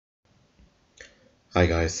Hi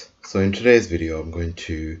guys, so in today's video I'm going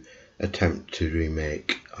to attempt to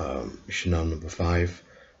remake Chanel No. 5,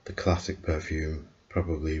 the classic perfume,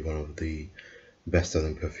 probably one of the best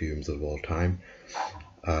selling perfumes of all time.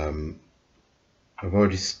 I've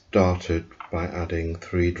already started by adding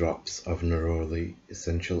 3 drops of neroli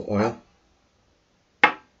essential oil.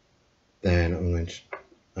 Then I'm going to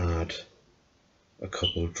add a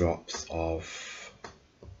couple of drops of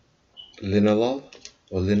linalool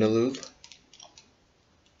or linalool.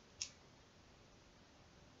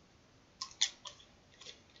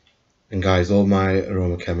 And guys, all my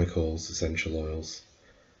aroma chemicals, essential oils,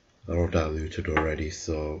 are all diluted already,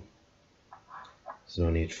 so there's no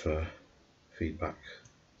need for feedback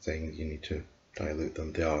saying you need to dilute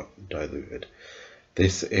them. They are diluted.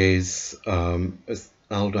 This is Aldehyde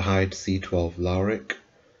C12 Lauric.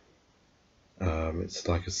 It's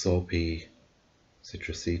like a soapy,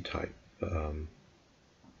 citrusy type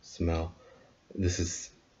smell. This is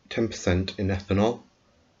 10% in ethanol.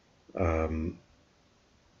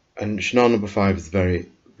 And Chanel No. 5 is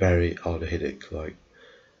very, very aldehydic. Like,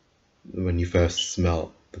 when you first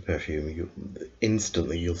smell the perfume,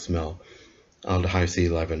 instantly you'll smell Aldehyde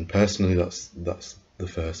C11. Personally, that's the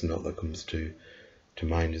first note that comes to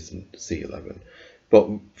mind is C11. But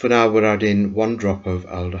for now, we're adding 1 drop of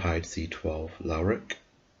Aldehyde C12 Lauric.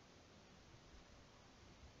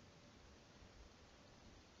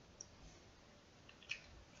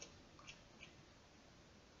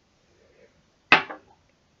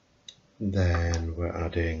 Then we're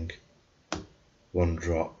adding 1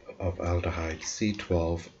 drop of Aldehyde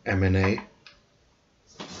C12 MNA.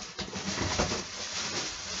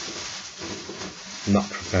 Not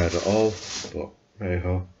prepared at all, but hey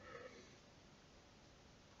ho.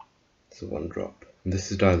 So 1 drop. And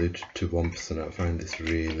this is diluted to 1%. I find this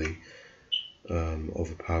really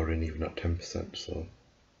overpowering even at 10%, so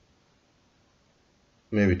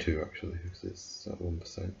maybe 2 actually, because it's at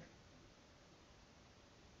 1%.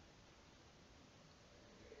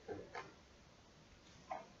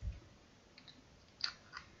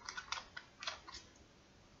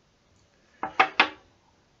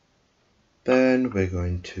 Then we're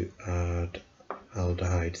going to add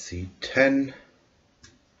Aldehyde C10.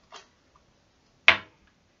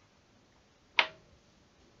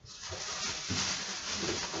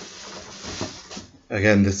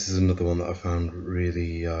 Again, this is another one that I found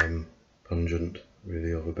really pungent,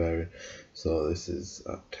 really overbearing. So this is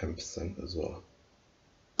at 10% as well.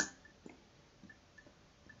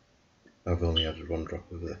 I've only added 1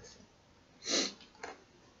 drop of this.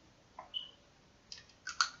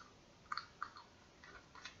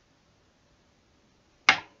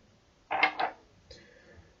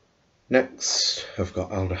 Next, I've got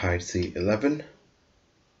Aldehyde C11.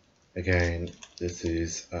 Again, this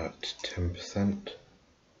is at 10%.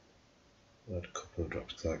 I'll add a couple of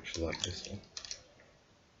drops because I actually like this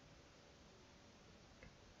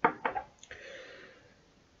one.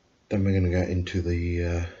 Then we're going to get into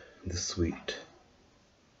the sweet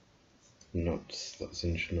nuts. That's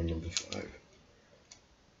in Chanel No. 5.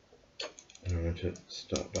 And I'm going to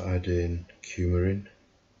start by adding coumarin.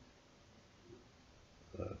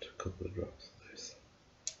 Add a couple of drops of this.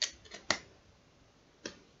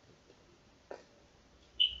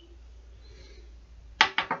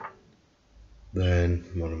 Then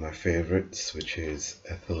one of my favourites, which is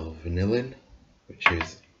ethyl vanillin, which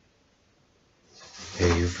is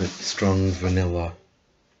a strong vanilla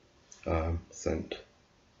scent.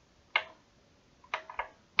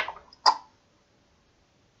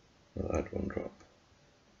 I'll add 1 drop.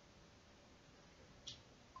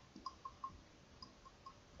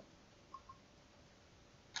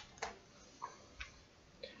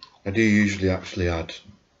 I do usually actually add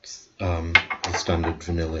the standard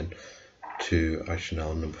vanillin to a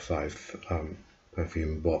Chanel No. 5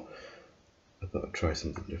 perfume, but I thought I'd try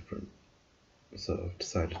something different, so I've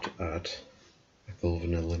decided to add ethyl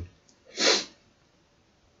vanillin.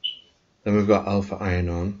 Then we've got alpha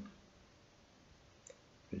ion,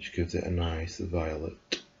 which gives it a nice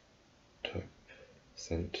violet type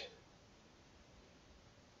scent.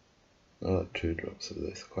 I'll add 2 drops of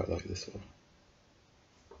this, I quite like this one.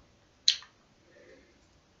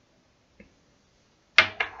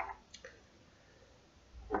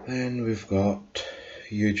 Then we've got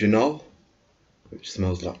eugenol, which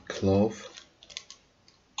smells like clove.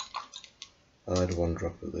 I'll add 1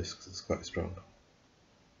 drop of this because it's quite strong.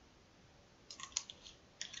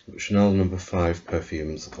 But Chanel No. 5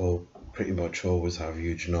 perfumes pretty much always have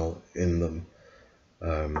eugenol in them.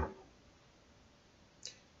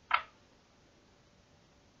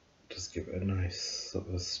 Just give it a nice sort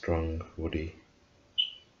of strong woody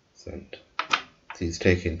scent. See, it's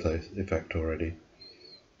taking effect already.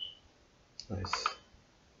 Nice.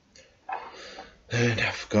 And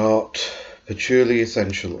I've got patchouli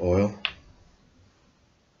essential oil.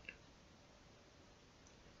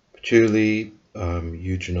 Patchouli,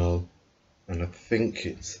 eugenol, and I think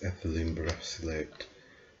it's ethylene brassylate,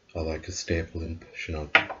 are like a staple in Chanel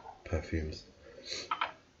perfumes.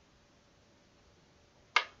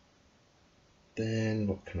 Then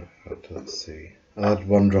what can I add? Let's see. I'll add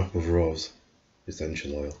 1 drop of rose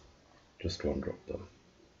essential oil. Just 1 drop though,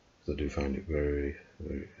 because I do find it very,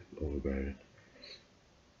 very overbearing.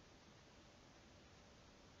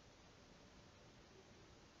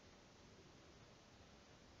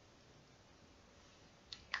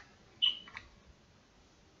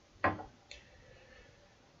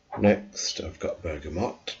 Next I've got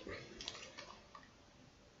bergamot.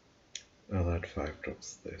 I'll add 5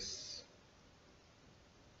 drops of this.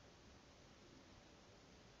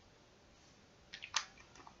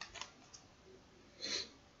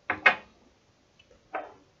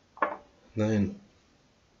 Then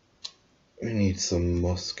we need some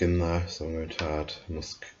musk in there, so I'm going to add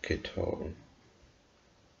muscatone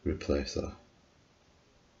replacer.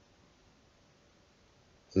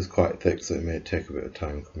 This is quite thick, so it may take a bit of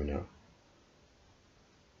time coming out.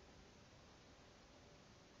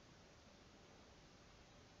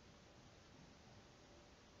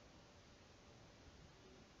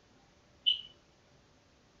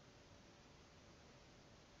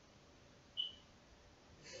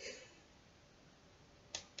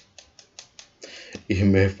 You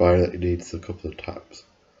may find that it needs a couple of taps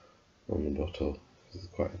on the bottle. This is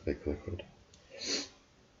quite a thick liquid.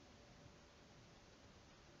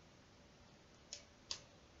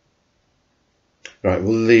 Right,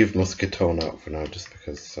 we'll leave muscatone out for now just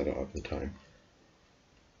because I don't have the time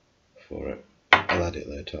for it. I'll add it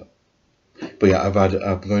later. But yeah, I'm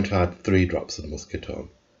going to add 3 drops of muscatone.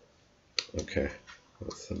 Okay,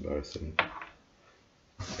 that's embarrassing.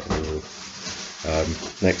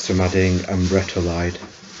 Next I'm adding Aldehyde,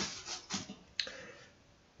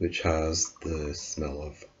 which has the smell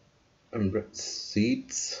of ambrette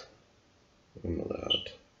seeds. I'm going to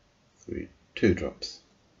add 2 drops,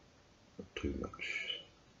 not too much.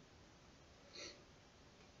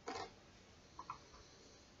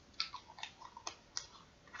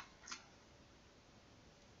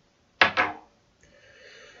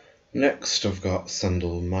 Next I've got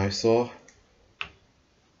sandal Mysore,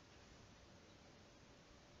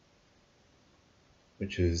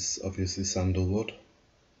 which is obviously sandalwood.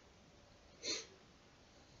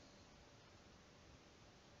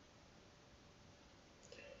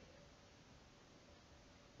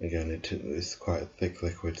 Again, it's quite a thick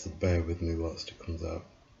liquid, so bear with me whilst it comes out.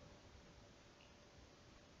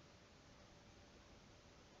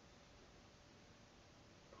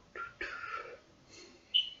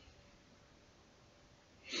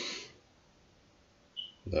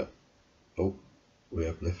 There. Oh, we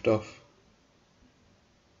have liftoff.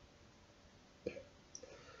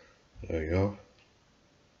 There we go.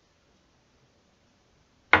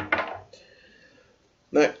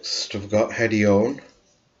 Next, I've got Hedione,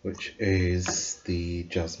 which is the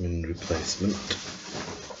jasmine replacement.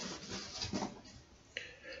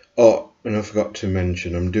 Oh, and I forgot to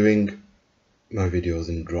mention, I'm doing my videos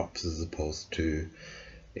in drops as opposed to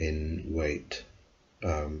in weight,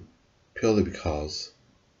 purely because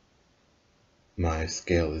my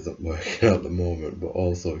scale isn't working at the moment, but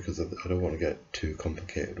also because I don't want to get too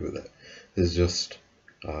complicated with it. It's just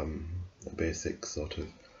a basic sort of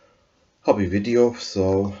hobby video,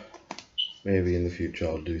 so maybe in the future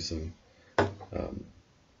I'll do some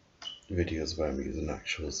videos where I'm using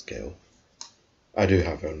actual scale. I do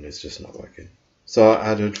have one, it's just not working. So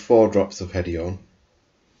I added 4 drops of Hedione.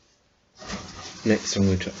 Next I'm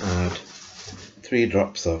going to add 3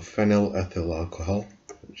 drops of phenyl ethyl alcohol,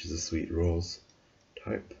 which is a sweet rose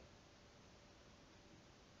type.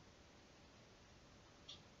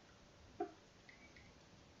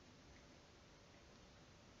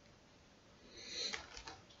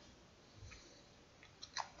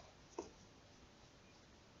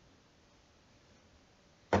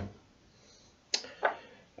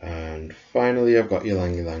 And finally I've got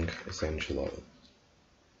ylang ylang essential oil.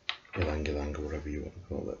 Ylang ylang, or whatever you want to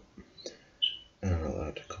call it. And I'll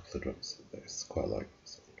add a couple of drops of this, quite like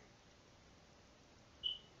this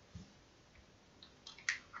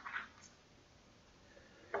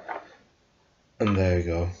one. And there you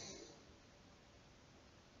go.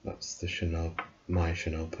 That's the my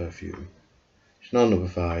Chanel perfume. Chanel number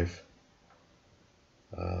 5.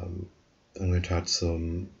 I'm going to add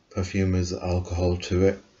some perfumer's alcohol to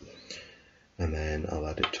it, and then I'll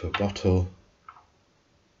add it to a bottle,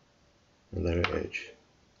 and there it is.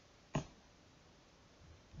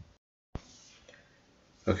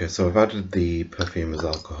 Okay, so I've added the perfume as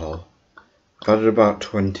alcohol. I've added about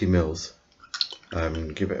 20 mils.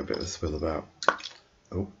 Give it a bit of a swill about.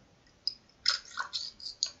 Oh.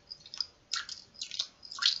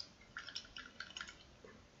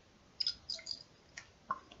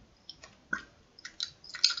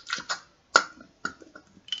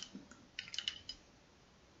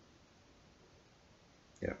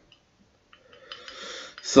 Yeah.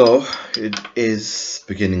 So it is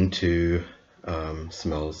beginning to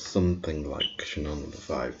smell something like Chanel No.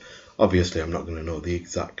 5. Obviously, I'm not going to know the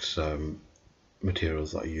exact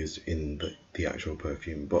materials that I used in the actual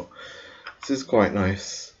perfume, but this is quite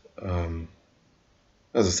nice. As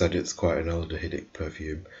I said, it's quite an aldehydic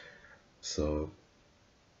perfume, so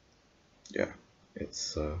yeah,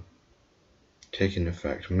 it's taking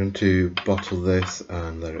effect. I'm going to bottle this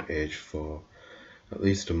and let it age for at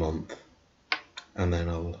least a month, and then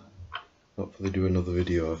I'll hopefully do another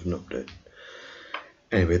video of an update.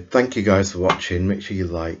 Anyway, thank you guys for watching. Make sure you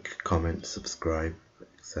like, comment, subscribe,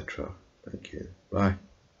 etc. Thank you. Bye.